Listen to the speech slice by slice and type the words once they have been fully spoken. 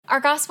Our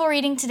gospel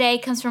reading today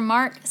comes from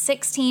Mark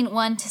 16,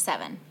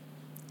 1-7.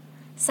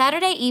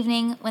 Saturday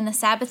evening, when the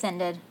Sabbath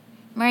ended,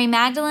 Mary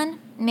Magdalene,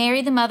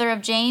 Mary the mother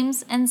of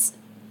James,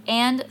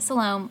 and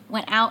Salome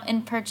went out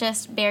and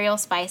purchased burial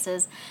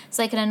spices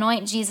so they could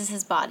anoint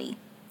Jesus' body.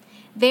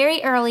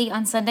 Very early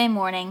on Sunday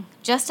morning,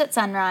 just at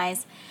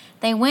sunrise,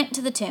 they went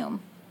to the tomb.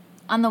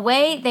 On the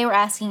way, they were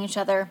asking each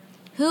other,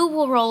 "Who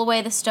will roll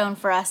away the stone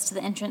for us to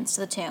the entrance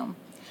to the tomb?"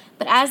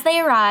 But as they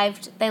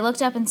arrived, they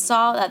looked up and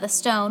saw that the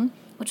stone,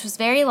 which was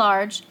very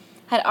large,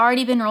 had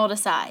already been rolled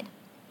aside.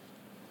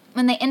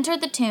 When they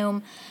entered the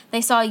tomb, they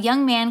saw a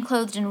young man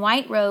clothed in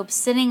white robes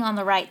sitting on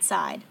the right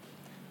side.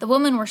 The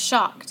women were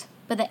shocked,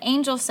 but the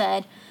angel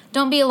said,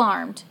 "Don't be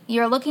alarmed.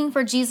 You are looking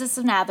for Jesus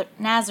of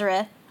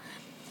Nazareth,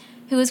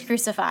 who was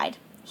crucified.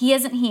 He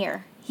isn't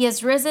here. He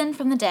has risen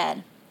from the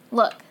dead.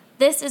 Look,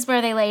 this is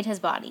where they laid his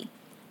body.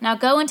 Now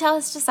go and tell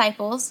his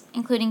disciples,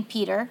 including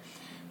Peter,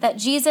 that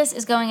Jesus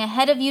is going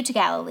ahead of you to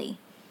Galilee.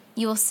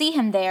 You will see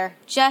him there,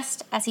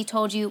 just as he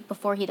told you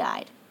before he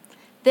died."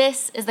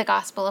 This is the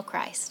gospel of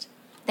Christ.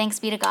 Thanks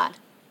be to God.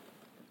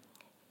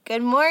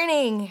 Good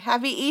morning.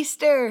 Happy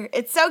Easter.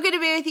 It's so good to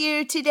be with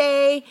you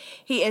today.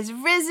 He is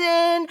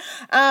risen.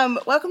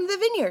 Welcome to the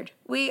Vineyard.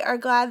 We are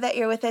glad that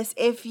you're with us.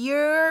 If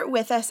you're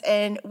with us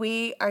and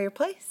we are your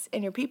place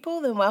and your people,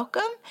 then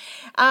welcome.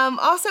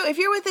 Also, if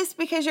you're with us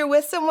because you're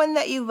with someone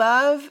that you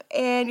love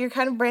and you're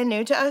kind of brand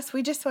new to us,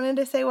 we just wanted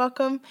to say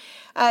welcome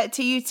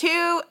to you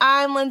too.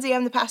 I'm Lindsay.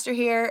 I'm the pastor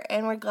here,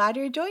 and we're glad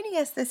you're joining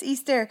us this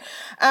Easter.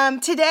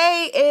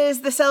 Today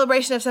is the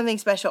celebration of something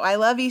special. I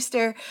love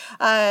Easter.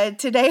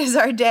 Today is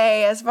our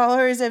day as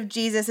followers of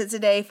Jesus. It's a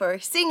day for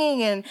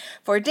singing and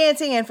for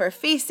dancing and for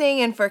feasting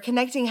and for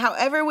connecting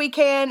however we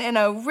can in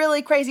a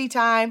really crazy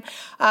time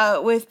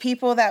with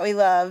people that we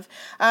love.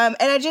 And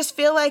I just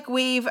feel like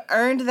we've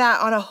earned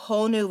that on a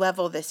whole new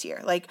level this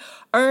year, like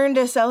earned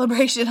a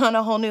celebration on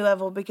a whole new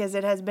level because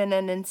it has been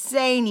an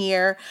insane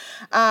year.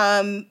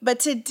 But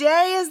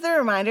today is the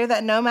reminder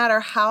that no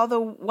matter how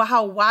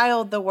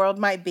wild the world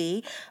might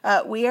be,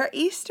 we are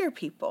Easter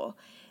people.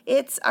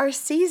 It's our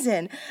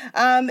season.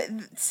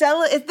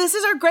 This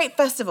is our great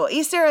festival.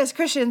 Easter as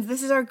Christians,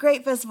 this is our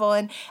great festival.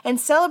 And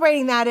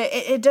celebrating that,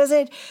 it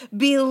doesn't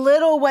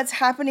belittle what's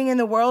happening in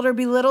the world or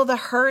belittle the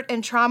hurt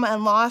and trauma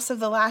and loss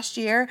of the last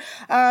year.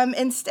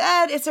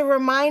 Instead, it's a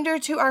reminder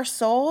to our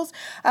souls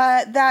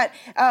that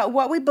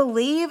what we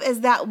believe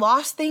is that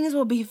lost things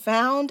will be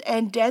found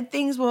and dead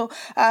things will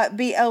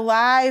be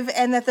alive,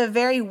 and that the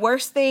very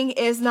worst thing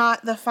is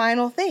not the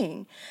final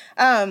thing.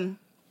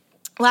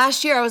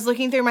 Last year, I was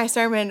looking through my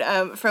sermon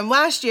from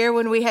last year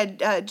when we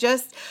had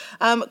just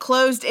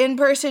closed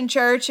in-person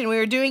church and we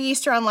were doing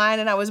Easter online,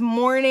 and I was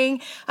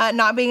mourning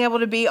not being able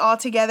to be all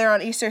together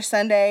on Easter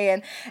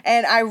Sunday.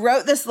 And I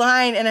wrote this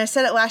line, and I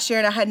said it last year,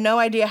 and I had no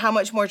idea how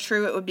much more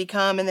true it would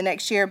become in the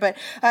next year. But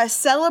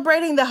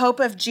celebrating the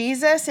hope of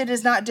Jesus, it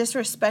is not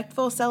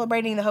disrespectful.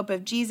 Celebrating the hope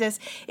of Jesus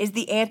is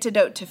the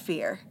antidote to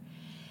fear.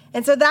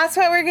 And so that's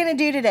what we're going to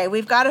do today.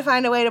 We've got to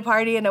find a way to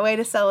party and a way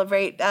to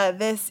celebrate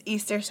this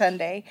Easter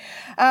Sunday.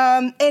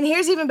 And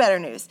here's even better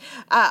news.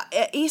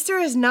 Easter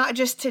is not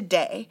just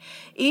today.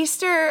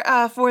 Easter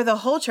for the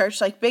whole church,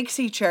 like Big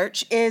C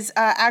Church, is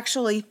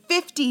actually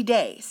 50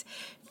 days.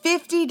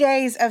 50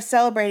 days of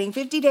celebrating,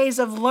 50 days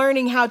of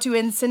learning how to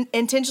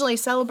intentionally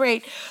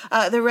celebrate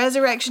the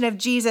resurrection of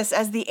Jesus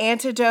as the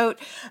antidote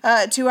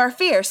to our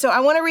fear. So I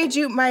want to read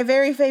you my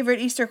very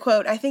favorite Easter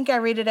quote. I think I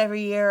read it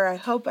every year. I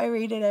hope I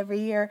read it every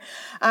year.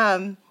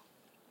 But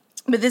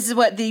this is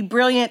what the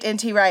brilliant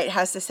N.T. Wright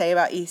has to say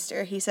about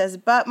Easter. He says,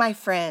 "But my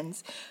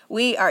friends,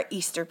 we are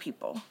Easter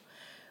people.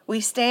 We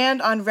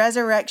stand on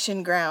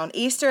resurrection ground.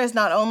 Easter is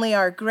not only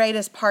our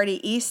greatest party,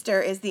 Easter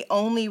is the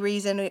only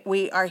reason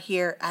we are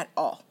here at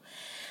all."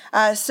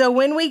 So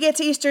when we get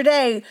to Easter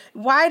Day,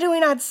 why do we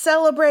not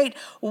celebrate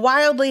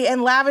wildly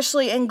and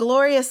lavishly and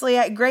gloriously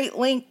at great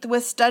length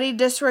with studied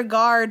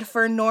disregard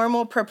for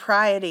normal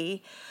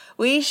propriety?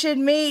 We should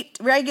meet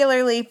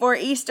regularly for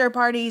Easter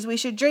parties. We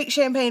should drink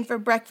champagne for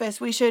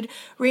breakfast. We should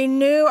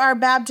renew our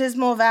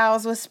baptismal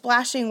vows with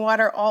splashing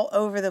water all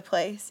over the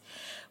place.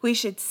 We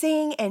should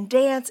sing and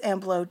dance and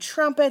blow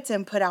trumpets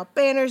and put out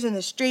banners in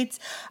the streets.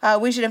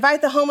 We should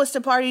invite the homeless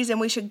to parties, and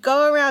we should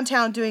go around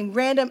town doing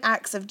random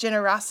acts of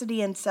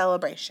generosity and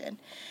celebration.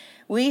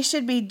 We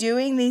should be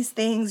doing these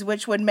things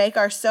which would make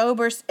our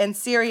sober and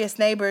serious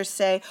neighbors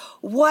say,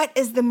 "What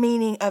is the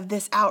meaning of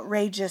this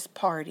outrageous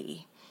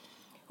party?"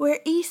 We're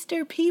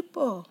Easter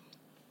people.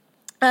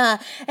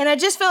 And I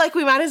just feel like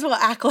we might as well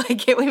act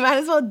like it. We might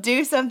as well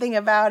do something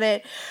about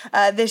it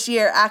this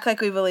year, act like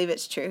we believe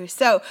it's true.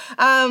 So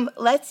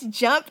let's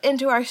jump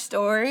into our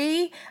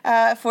story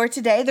for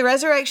today. The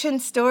resurrection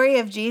story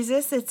of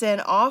Jesus. It's in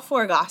all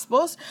four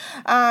Gospels.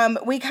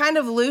 We kind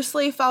of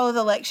loosely follow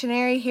the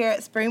lectionary here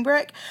at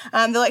Springbrook.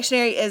 The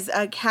lectionary is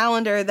a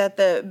calendar that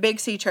the Big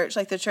C Church,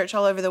 like the church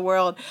all over the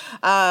world,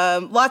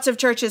 lots of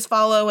churches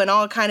follow and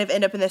all kind of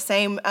end up in the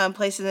same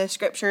place in the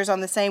scriptures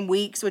on the same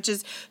weeks, which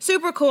is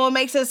super cool. It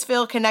makes makes us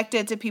feel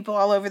connected to people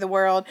all over the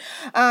world.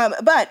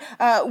 But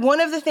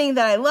one of the things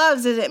that I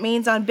love is it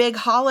means on big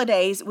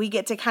holidays, we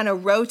get to kind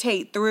of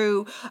rotate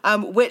through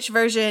which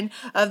version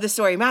of the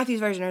story, Matthew's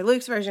version or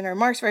Luke's version or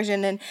Mark's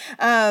version.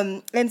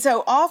 And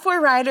so all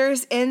four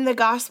writers in the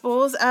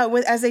Gospels,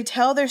 as they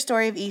tell their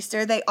story of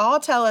Easter, they all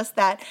tell us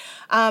that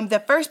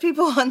the first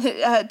people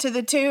to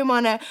the tomb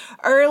on a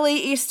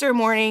early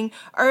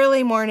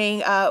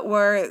morning,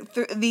 were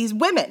these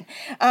women.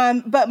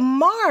 But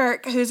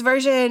Mark, whose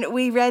version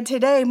we read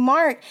today,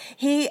 Mark,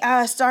 he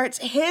starts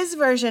his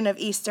version of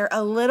Easter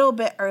a little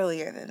bit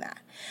earlier than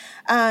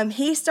that.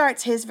 He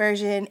starts his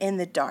version in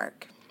the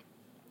dark,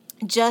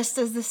 just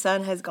as the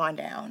sun has gone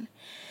down.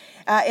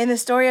 In the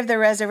story of the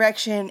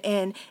resurrection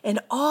and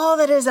all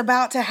that is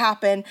about to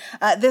happen,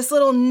 this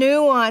little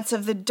nuance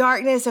of the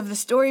darkness of the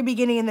story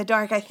beginning in the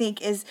dark, I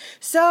think is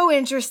so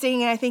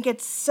interesting, and I think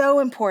it's so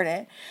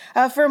important.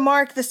 For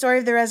Mark, the story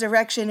of the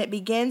resurrection, it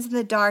begins in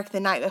the dark the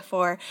night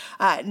before,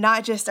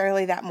 not just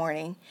early that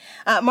morning.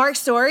 Mark's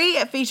story,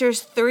 it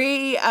features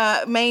three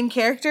main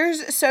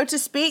characters, so to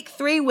speak,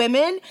 three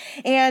women,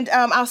 and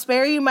I'll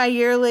spare you my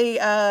yearly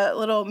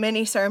little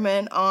mini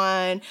sermon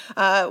on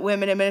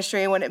women in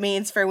ministry and what it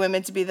means for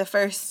women to be the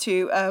first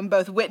to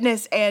both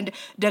witness and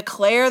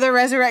declare the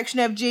resurrection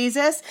of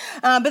Jesus.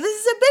 But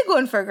this is a big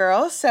one for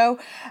girls, so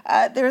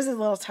there's a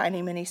little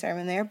tiny mini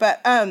sermon there.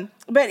 But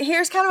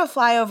here's kind of a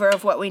flyover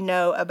of what we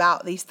know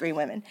about these three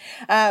women.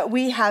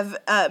 We have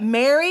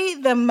Mary,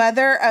 the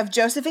mother of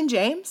Joseph and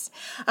James.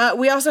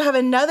 We also have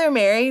another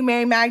Mary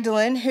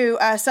Magdalene, who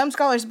some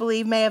scholars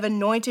believe may have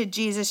anointed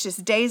Jesus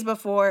just days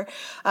before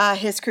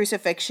his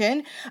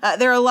crucifixion.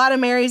 There are a lot of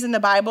Marys in the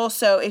Bible,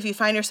 so if you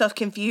find yourself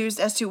confused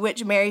as to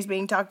which Mary's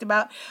being talked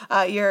about,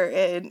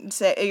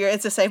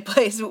 it's a safe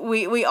place.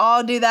 We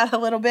all do that a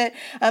little bit.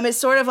 It's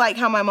sort of like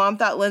how my mom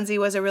thought Lindsay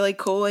was a really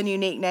cool and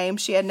unique name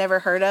she had never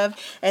heard of,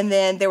 and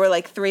then there were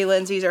like 3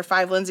 Lindsays or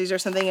 5 Lindsays or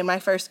something in my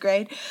first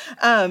grade.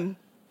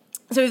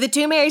 So the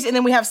two Marys, and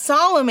then we have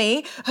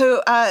Salome,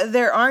 who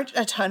there aren't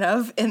a ton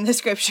of in the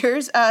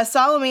scriptures.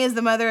 Salome is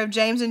the mother of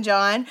James and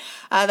John,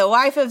 the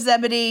wife of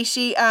Zebedee.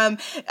 She,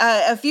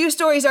 a few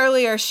stories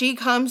earlier, she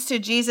comes to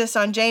Jesus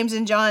on James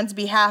and John's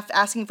behalf,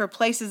 asking for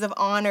places of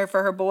honor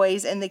for her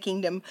boys in the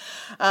kingdom.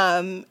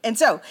 And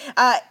so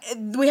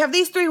we have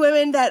these three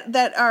women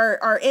that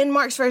are in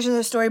Mark's version of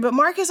the story, but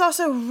Mark is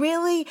also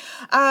really,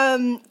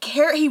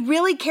 he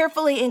really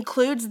carefully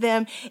includes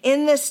them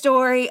in the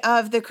story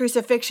of the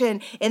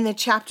crucifixion in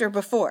the chapter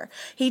before.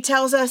 He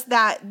tells us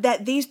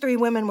that these three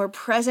women were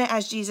present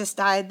as Jesus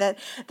died,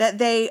 that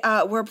they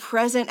were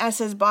present as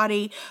his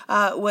body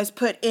was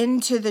put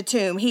into the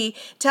tomb. He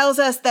tells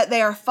us that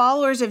they are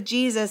followers of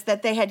Jesus,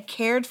 that they had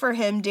cared for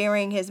him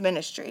during his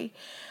ministry.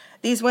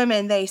 These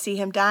women, they see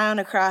him die on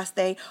a cross.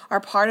 They are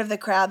part of the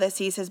crowd that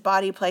sees his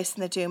body placed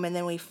in the tomb, and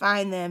then we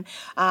find them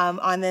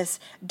on this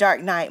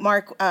dark night.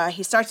 Mark,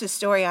 he starts his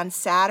story on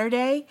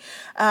Saturday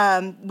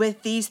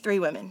with these three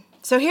women.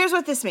 So here's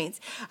what this means.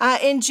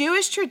 In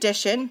Jewish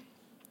tradition,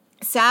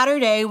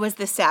 Saturday was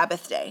the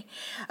Sabbath day,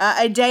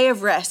 a day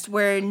of rest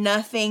where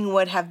nothing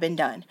would have been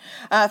done.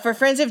 For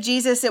friends of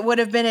Jesus, it would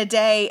have been a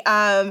day,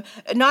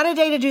 not a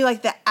day to do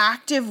like the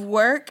active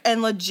work and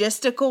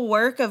logistical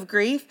work of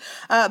grief,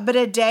 but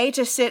a day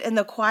to sit in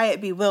the quiet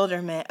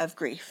bewilderment of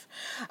grief.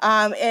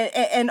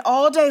 And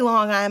all day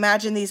long, I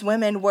imagine these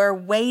women were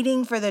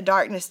waiting for the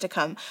darkness to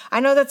come.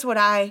 I know that's what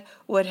I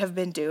would have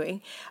been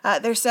doing.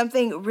 There's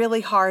something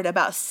really hard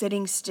about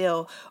sitting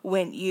still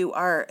when you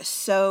are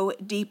so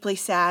deeply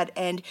sad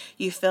and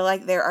you feel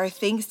like there are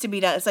things to be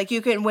done. It's like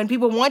when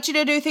people want you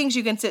to do things,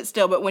 you can sit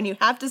still, but when you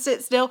have to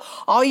sit still,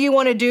 all you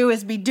want to do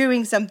is be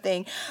doing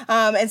something.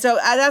 And so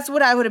that's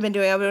what I would have been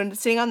doing. I would have been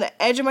sitting on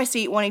the edge of my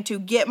seat, wanting to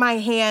get my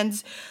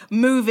hands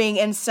moving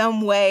in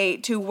some way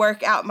to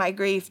work out my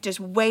grief, just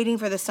waiting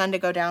for the sun to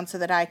go down so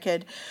that I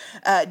could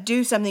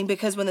do something,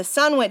 because when the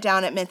sun went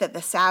down, it meant that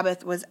the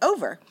Sabbath was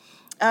over.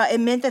 It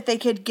meant that they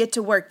could get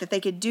to work, that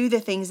they could do the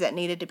things that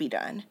needed to be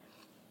done.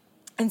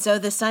 And so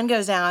the sun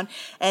goes down,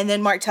 and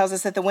then Mark tells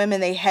us that the women,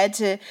 they head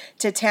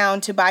to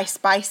town to buy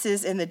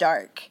spices in the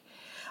dark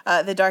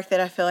that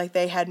I feel like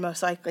they had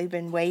most likely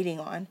been waiting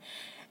on.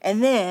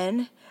 And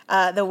then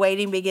the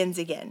waiting begins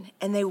again,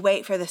 and they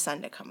wait for the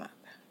sun to come up.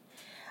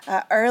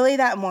 Early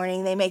that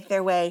morning, they make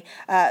their way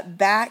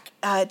back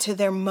to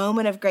their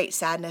moment of great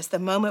sadness, the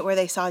moment where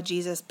they saw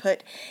Jesus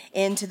put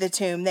into the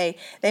tomb. They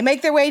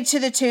make their way to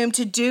the tomb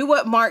to do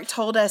what Mark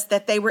told us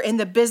that they were in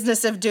the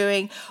business of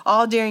doing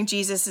all during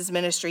Jesus'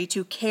 ministry,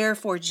 to care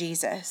for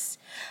Jesus.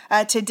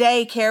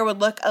 Today, care would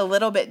look a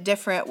little bit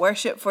different.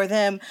 Worship for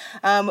them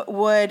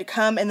would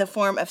come in the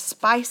form of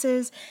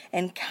spices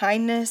and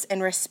kindness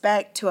and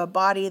respect to a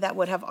body that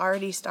would have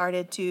already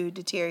started to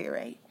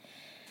deteriorate.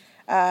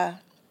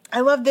 I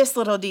love this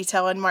little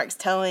detail in Mark's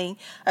telling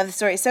of the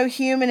story. It's so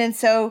human and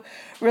so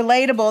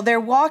relatable. They're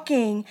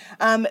walking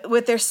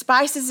with their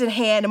spices in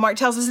hand, and Mark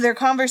tells us their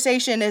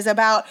conversation is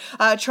about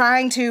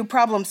trying to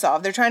problem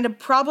solve. They're trying to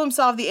problem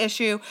solve the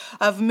issue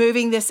of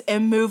moving this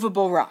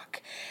immovable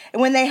rock.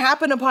 And when they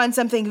happen upon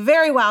something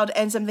very wild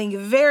and something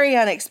very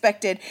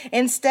unexpected,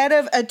 instead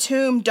of a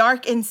tomb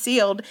dark and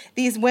sealed,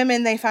 these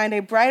women, they find a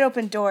bright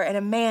open door and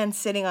a man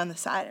sitting on the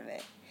side of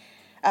it.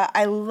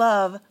 I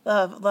love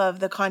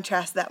the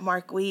contrast that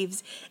Mark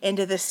weaves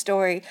into this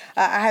story.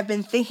 I have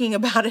been thinking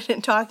about it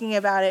and talking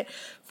about it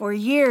for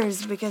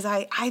years because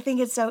I think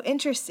it's so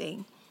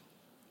interesting.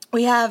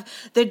 We have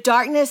the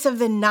darkness of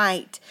the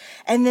night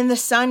and then the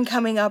sun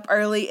coming up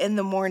early in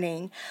the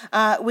morning.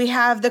 We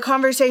have the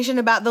conversation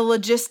about the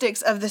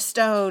logistics of the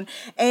stone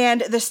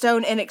and the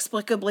stone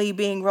inexplicably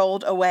being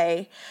rolled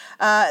away.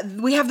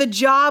 We have the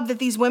job that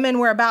these women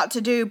were about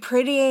to do,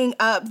 prettying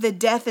up the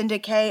death and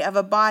decay of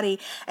a body.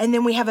 And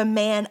then we have a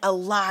man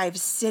alive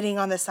sitting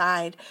on the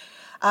side.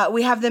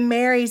 We have the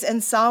Marys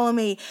and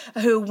Salome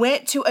who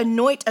went to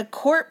anoint a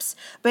corpse,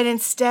 but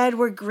instead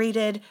were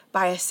greeted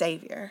by a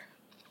savior.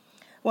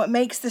 What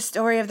makes the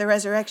story of the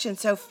resurrection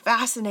so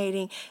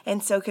fascinating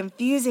and so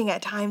confusing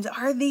at times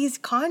are these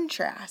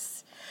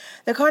contrasts.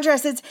 The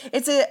contrast,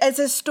 it's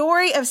a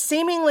story of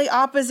seemingly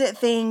opposite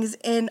things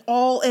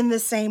all in the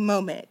same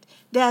moment.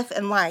 Death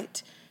and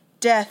light,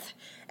 death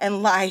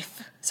and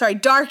life.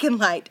 Dark and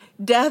light,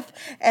 death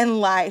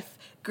and life,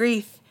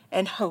 grief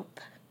and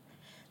hope.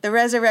 The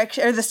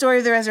resurrection, or the story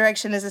of the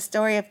resurrection, is a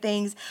story of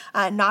things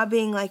not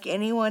being like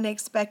anyone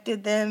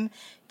expected them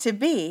to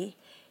be.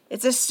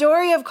 It's a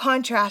story of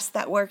contrast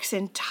that works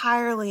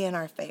entirely in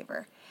our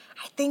favor.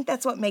 I think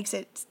that's what makes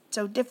it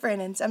so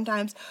different and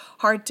sometimes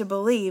hard to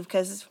believe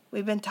because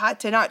we've been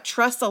taught to not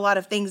trust a lot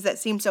of things that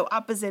seem so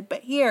opposite.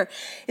 But here,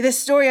 the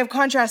story of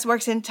contrast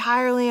works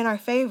entirely in our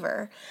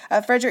favor.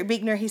 Frederick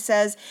Buechner, he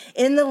says,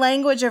 in the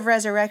language of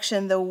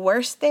resurrection, the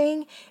worst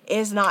thing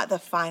is not the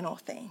final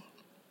thing.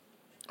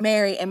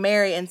 Mary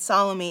and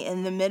Salome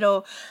in the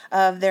middle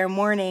of their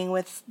mourning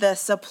with the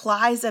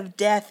supplies of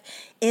death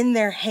in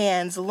their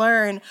hands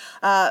learn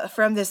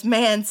from this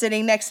man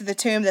sitting next to the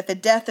tomb that the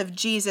death of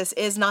Jesus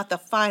is not the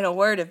final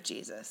word of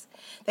Jesus.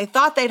 They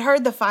thought they'd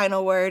heard the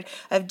final word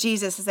of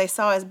Jesus as they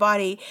saw his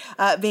body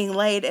being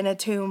laid in a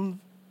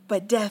tomb,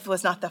 but death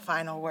was not the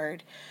final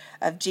word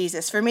of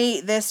Jesus. For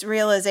me, this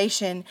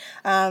realization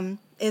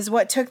is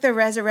what took the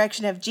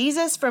resurrection of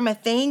Jesus from a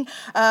thing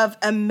of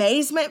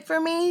amazement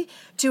for me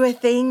to a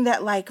thing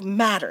that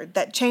mattered,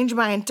 that changed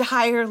my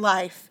entire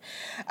life.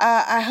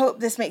 I hope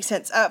this makes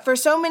sense. For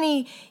so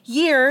many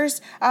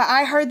years,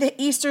 I heard the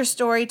Easter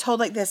story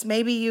told like this.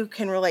 Maybe you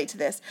can relate to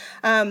this.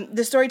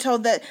 The story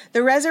told that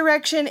the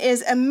resurrection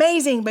is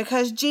amazing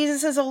because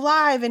Jesus is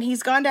alive and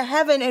he's gone to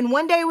heaven and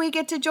one day we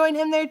get to join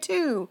him there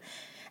too.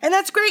 And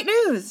that's great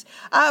news,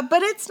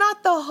 but it's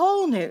not the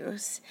whole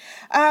news.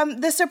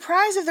 The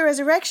surprise of the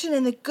resurrection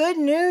and the good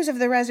news of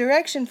the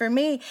resurrection for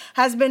me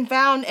has been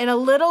found in a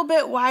little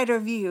bit wider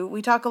view.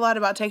 We talk a lot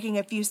about taking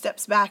a few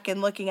steps back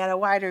and looking at a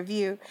wider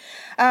view.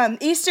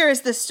 Easter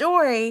is the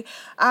story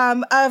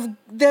of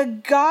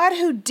the God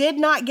who did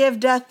not give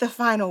death the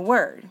final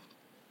word.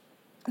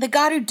 The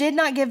God who did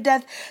not give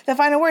death the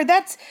final word.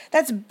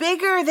 That's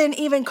bigger than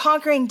even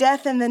conquering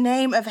death in the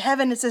name of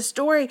heaven. It's a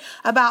story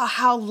about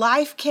how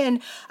life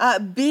can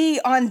be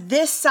on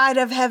this side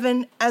of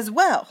heaven as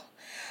well.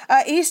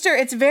 Easter,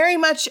 it's very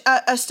much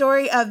a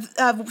story of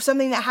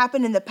something that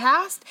happened in the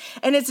past,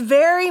 and it's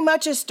very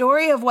much a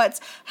story of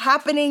what's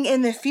happening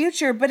in the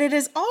future, but it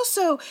is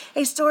also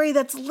a story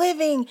that's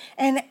living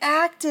and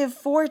active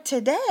for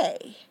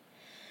today.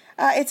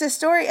 It's a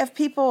story of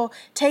people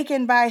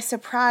taken by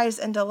surprise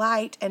and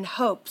delight and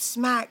hope,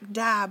 smack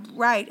dab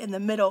right in the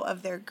middle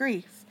of their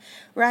grief,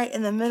 right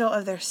in the middle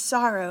of their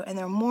sorrow and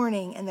their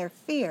mourning and their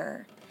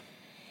fear.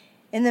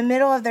 In the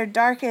middle of their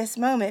darkest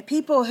moment,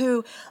 people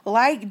who,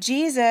 like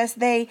Jesus,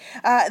 the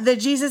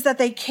Jesus that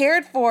they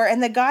cared for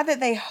and the God that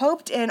they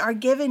hoped in are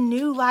given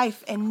new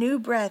life and new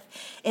breath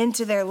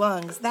into their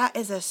lungs. That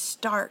is a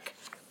stark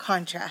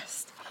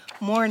contrast.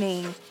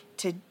 Mourning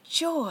to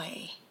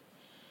joy.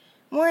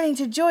 Mourning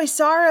to joy,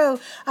 sorrow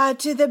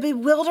to the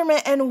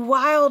bewilderment and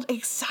wild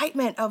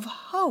excitement of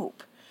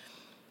hope.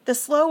 The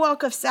slow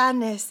walk of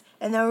sadness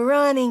and the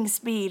running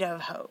speed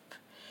of hope.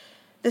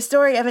 The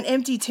story of an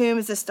empty tomb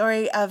is the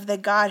story of the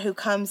God who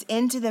comes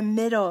into the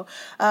middle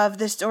of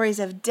the stories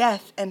of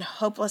death and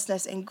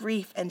hopelessness and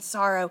grief and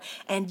sorrow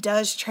and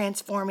does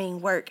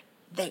transforming work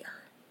there.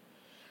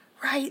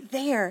 Right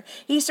there.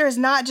 Easter is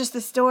not just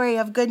the story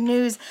of good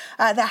news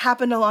that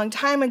happened a long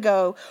time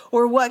ago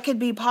or what could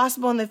be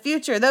possible in the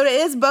future, though it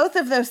is both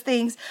of those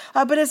things,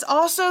 but it's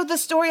also the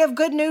story of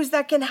good news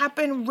that can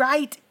happen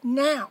right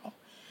now.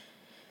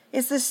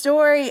 It's the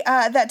story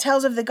that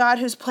tells of the God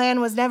whose plan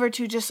was never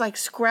to just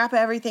scrap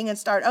everything and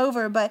start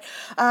over, but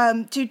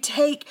to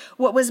take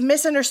what was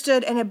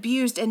misunderstood and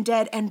abused and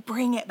dead and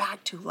bring it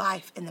back to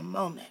life in the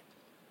moment.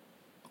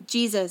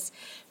 Jesus,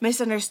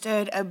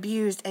 misunderstood,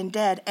 abused, and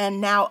dead,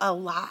 and now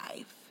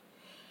alive.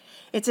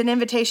 It's an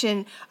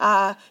invitation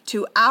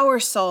to our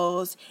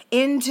souls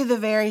into the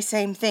very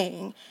same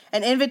thing.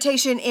 An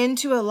invitation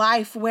into a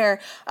life where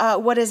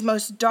what is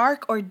most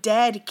dark or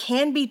dead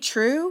can be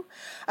true,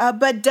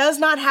 but does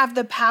not have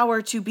the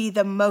power to be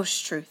the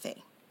most true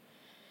thing.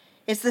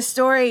 It's the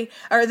story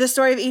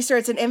of Easter.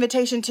 It's an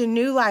invitation to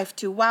new life,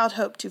 to wild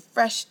hope, to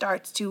fresh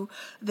starts, to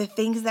the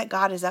things that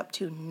God is up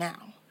to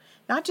now.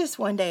 Not just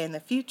one day in the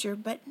future,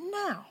 but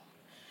now.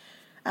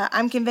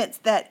 I'm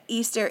convinced that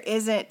Easter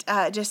isn't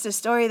just a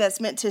story that's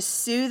meant to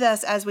soothe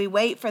us as we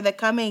wait for the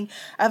coming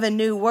of a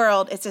new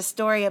world. It's a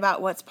story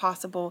about what's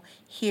possible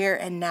here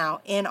and now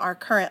in our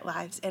current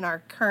lives, in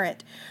our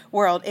current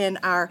world, in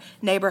our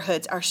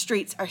neighborhoods, our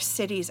streets, our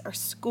cities, our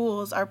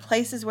schools, our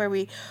places where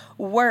we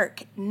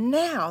work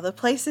now, the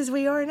places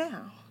we are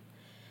now.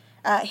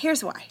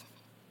 Here's why.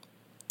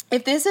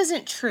 If this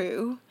isn't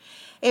true,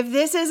 if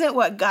this isn't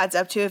what God's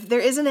up to, if there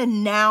isn't a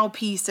now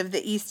piece of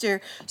the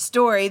Easter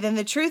story, then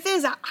the truth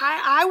is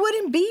I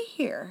wouldn't be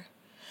here.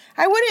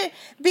 I wouldn't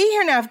be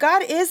here now. If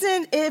God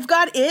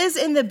is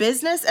in the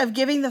business of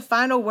giving the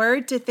final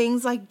word to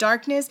things like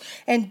darkness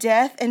and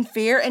death and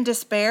fear and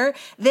despair,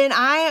 then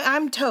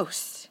I'm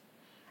toast.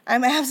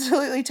 I'm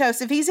absolutely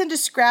toast. If he's into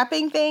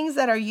scrapping things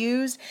that are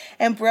used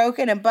and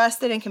broken and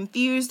busted and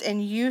confused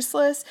and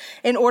useless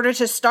in order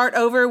to start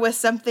over with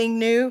something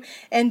new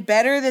and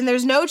better, then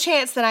there's no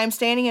chance that I'm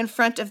standing in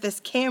front of this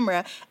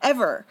camera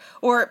ever,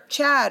 or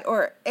Chad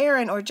or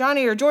Aaron or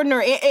Johnny or Jordan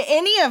or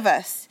any of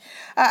us.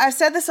 I've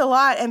said this a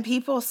lot, and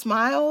people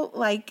smile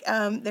like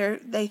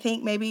they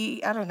think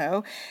maybe, I don't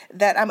know,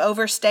 that I'm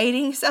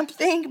overstating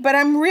something, but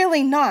I'm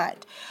really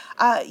not.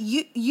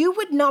 You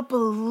would not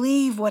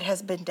believe what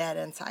has been dead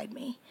inside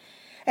me.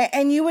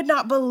 And you would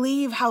not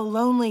believe how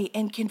lonely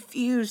and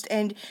confused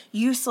and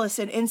useless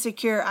and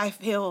insecure I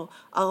feel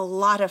a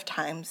lot of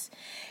times.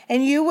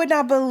 And you would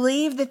not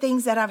believe the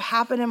things that have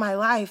happened in my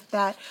life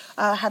that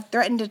have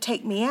threatened to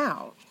take me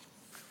out.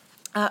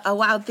 A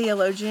wild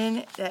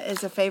theologian that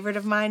is a favorite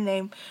of mine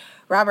named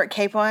Robert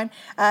Capon,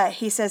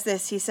 he says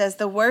this. He says,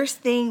 the worst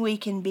thing we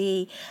can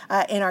be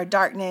in our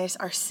darkness,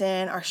 our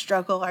sin, our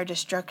struggle, our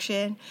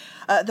destruction,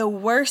 the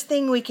worst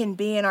thing we can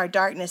be in our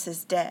darkness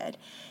is dead.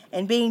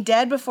 And being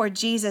dead before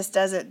Jesus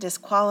doesn't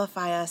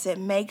disqualify us. It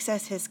makes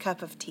us his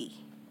cup of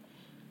tea.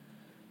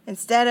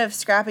 Instead of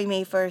scrapping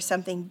me for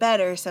something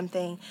better,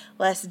 something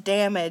less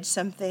damaged,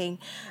 something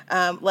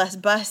less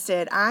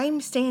busted, I'm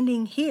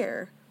standing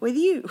here with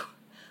you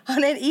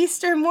on an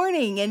Easter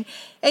morning,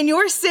 and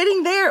you're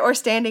sitting there or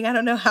standing, I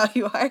don't know how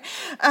you are,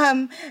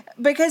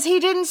 because he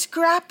didn't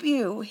scrap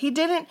you. He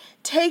didn't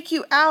take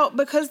you out,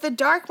 because the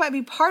dark might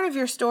be part of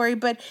your story,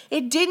 but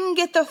it didn't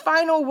get the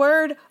final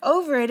word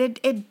over it.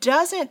 It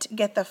doesn't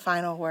get the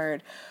final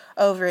word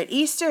over it.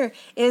 Easter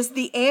is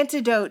the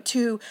antidote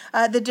to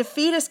the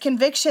defeatist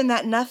conviction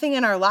that nothing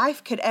in our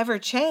life could ever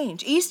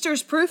change.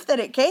 Easter's proof that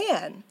it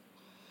can.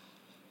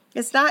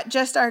 It's not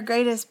just our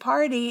greatest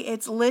party,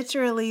 it's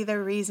literally the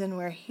reason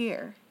we're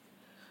here.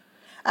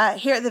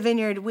 Here at the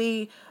Vineyard,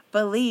 we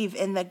believe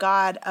in the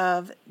God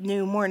of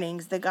new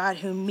mornings, the God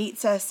who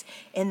meets us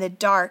in the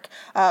dark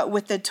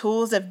with the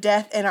tools of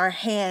death in our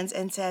hands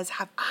and says,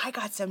 have I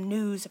got some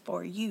news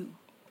for you?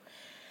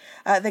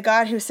 The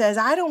God who says,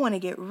 I don't want to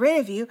get rid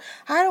of you.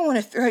 I don't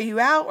want to throw you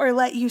out or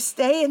let you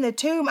stay in the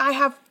tomb. I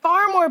have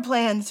far more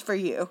plans for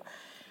you.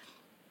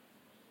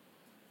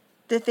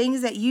 The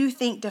things that you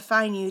think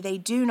define you, they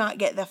do not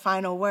get the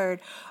final word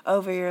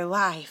over your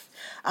life.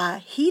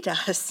 He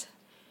does.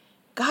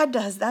 God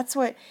does. That's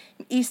what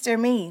Easter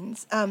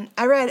means.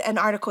 I read an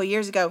article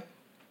years ago.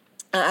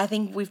 I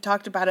think we've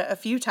talked about it a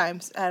few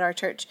times at our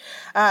church.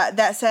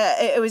 That said,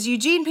 it was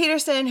Eugene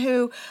Peterson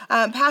who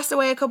passed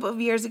away a couple of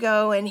years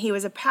ago, and he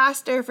was a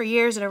pastor for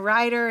years and a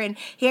writer, and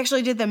he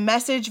actually did the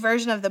Message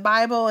version of the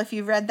Bible, if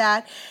you've read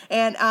that.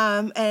 And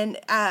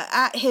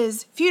at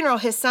his funeral,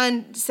 his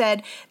son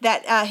said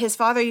that his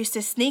father used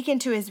to sneak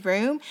into his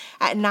room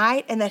at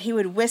night, and that he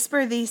would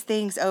whisper these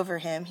things over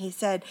him. He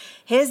said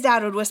his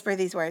dad would whisper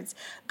these words: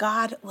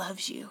 God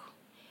loves you.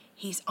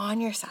 He's on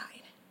your side.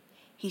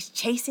 He's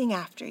chasing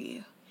after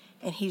you,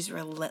 and he's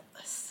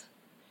relentless.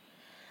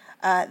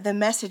 The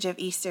message of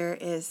Easter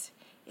is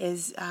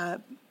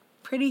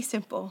pretty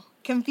simple,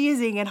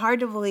 confusing and hard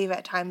to believe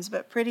at times,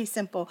 but pretty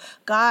simple.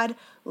 God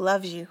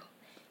loves you.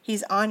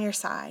 He's on your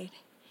side.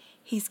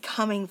 He's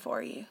coming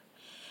for you,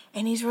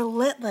 and he's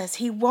relentless.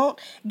 He won't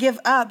give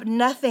up.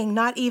 Nothing,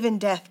 not even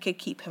death, could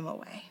keep him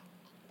away.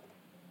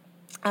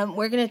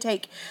 We're going to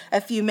take a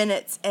few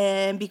minutes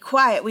and be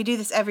quiet. We do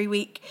this every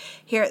week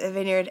here at the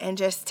Vineyard, and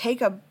just take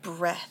a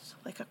breath,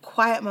 like a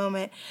quiet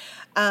moment,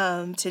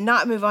 to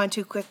not move on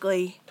too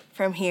quickly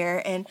from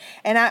here. And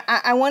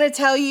I want to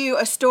tell you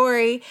a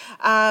story.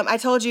 I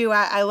told you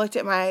I looked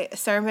at my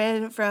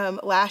sermon from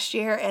last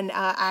year, and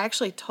I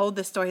actually told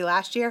this story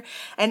last year,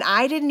 and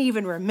I didn't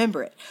even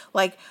remember it.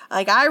 Like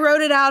I wrote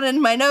it out in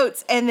my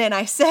notes, and then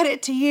I said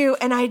it to you,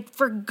 and I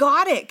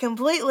forgot it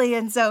completely.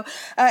 And so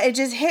it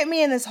just hit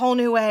me in this whole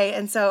new way.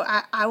 And so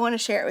I want to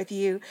share it with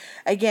you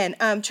again.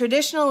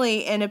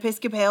 Traditionally in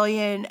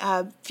Episcopalian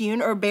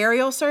funeral or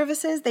burial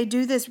services, they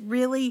do this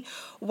really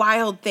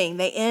wild thing.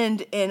 They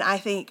end in, I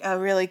think, a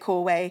really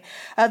cool way.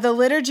 The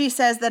liturgy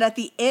says that at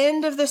the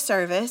end of the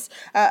service,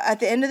 at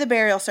the end of the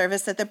burial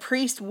service, that the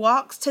priest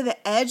walks to the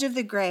edge of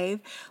the grave,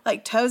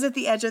 like toes at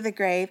the edge of the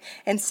grave,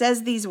 and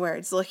says these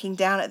words, looking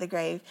down at the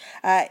grave.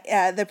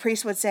 The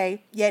priest would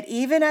say, "Yet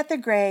even at the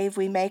grave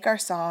we make our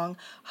song,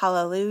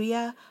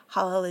 hallelujah,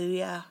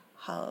 hallelujah,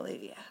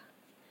 hallelujah."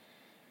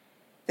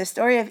 The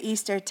story of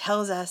Easter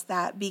tells us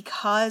that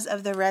because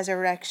of the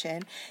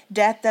resurrection,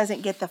 death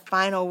doesn't get the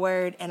final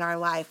word in our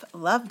life.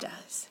 Love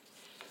does.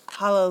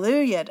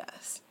 Hallelujah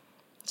does.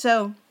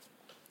 So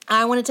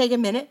I want to take a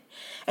minute,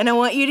 and I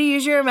want you to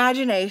use your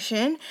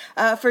imagination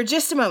for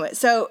just a moment.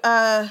 So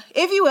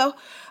if you will,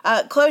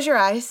 close your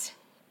eyes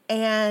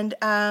and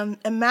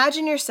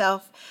imagine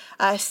yourself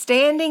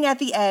standing at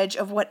the edge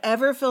of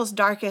whatever feels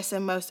darkest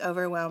and most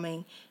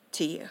overwhelming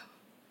to you.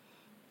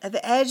 At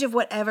the edge of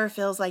whatever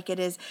feels like it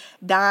is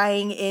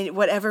dying in,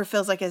 whatever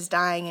feels like is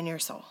dying in your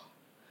soul.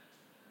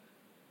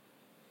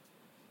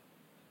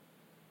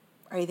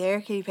 Are you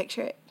there? Can you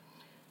picture it?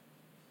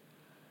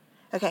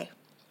 Okay.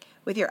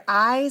 With your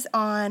eyes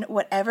on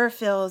whatever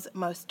feels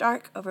most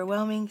dark,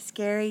 overwhelming,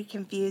 scary,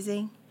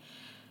 confusing,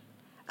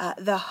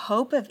 the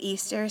hope of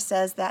Easter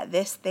says that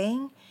this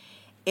thing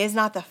is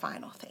not the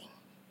final thing.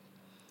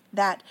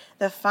 That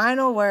the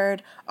final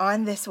word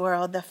on this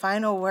world, the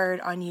final word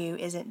on you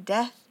isn't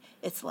death,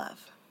 it's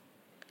love.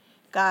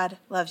 God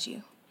loves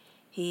you.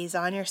 He's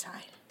on your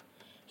side.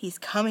 He's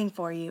coming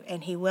for you,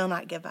 and he will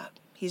not give up.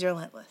 He's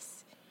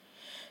relentless.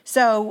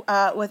 So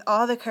with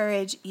all the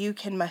courage you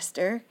can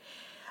muster,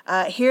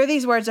 hear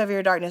these words of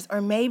your darkness,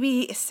 or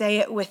maybe say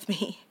it with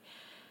me.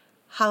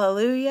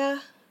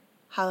 Hallelujah,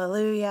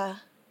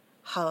 hallelujah,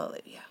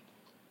 hallelujah.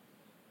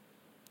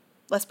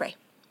 Let's pray.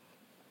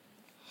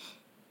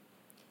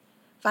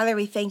 Father,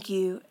 we thank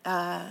you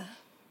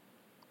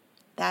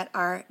that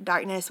our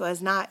darkness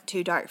was not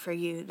too dark for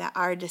you, that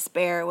our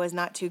despair was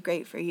not too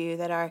great for you,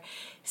 that our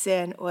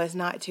sin was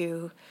not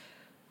too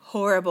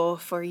horrible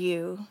for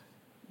you,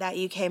 that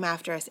you came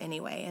after us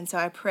anyway. And so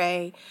I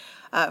pray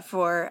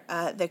for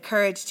the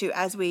courage to,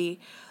 as we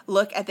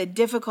look at the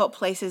difficult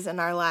places in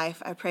our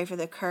life, I pray for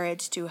the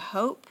courage to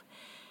hope,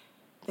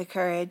 the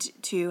courage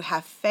to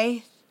have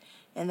faith,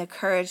 and the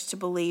courage to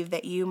believe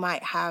that you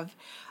might have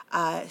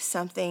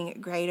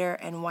something greater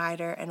and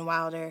wider and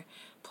wilder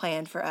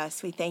planned for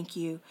us. We thank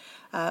you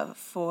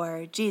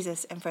for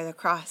Jesus and for the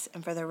cross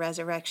and for the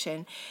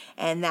resurrection,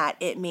 and that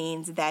it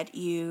means that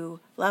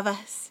you love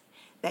us,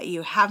 that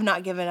you have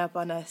not given up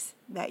on us,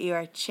 that you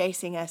are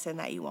chasing us, and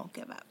that you won't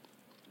give up.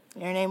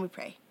 In your name we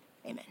pray.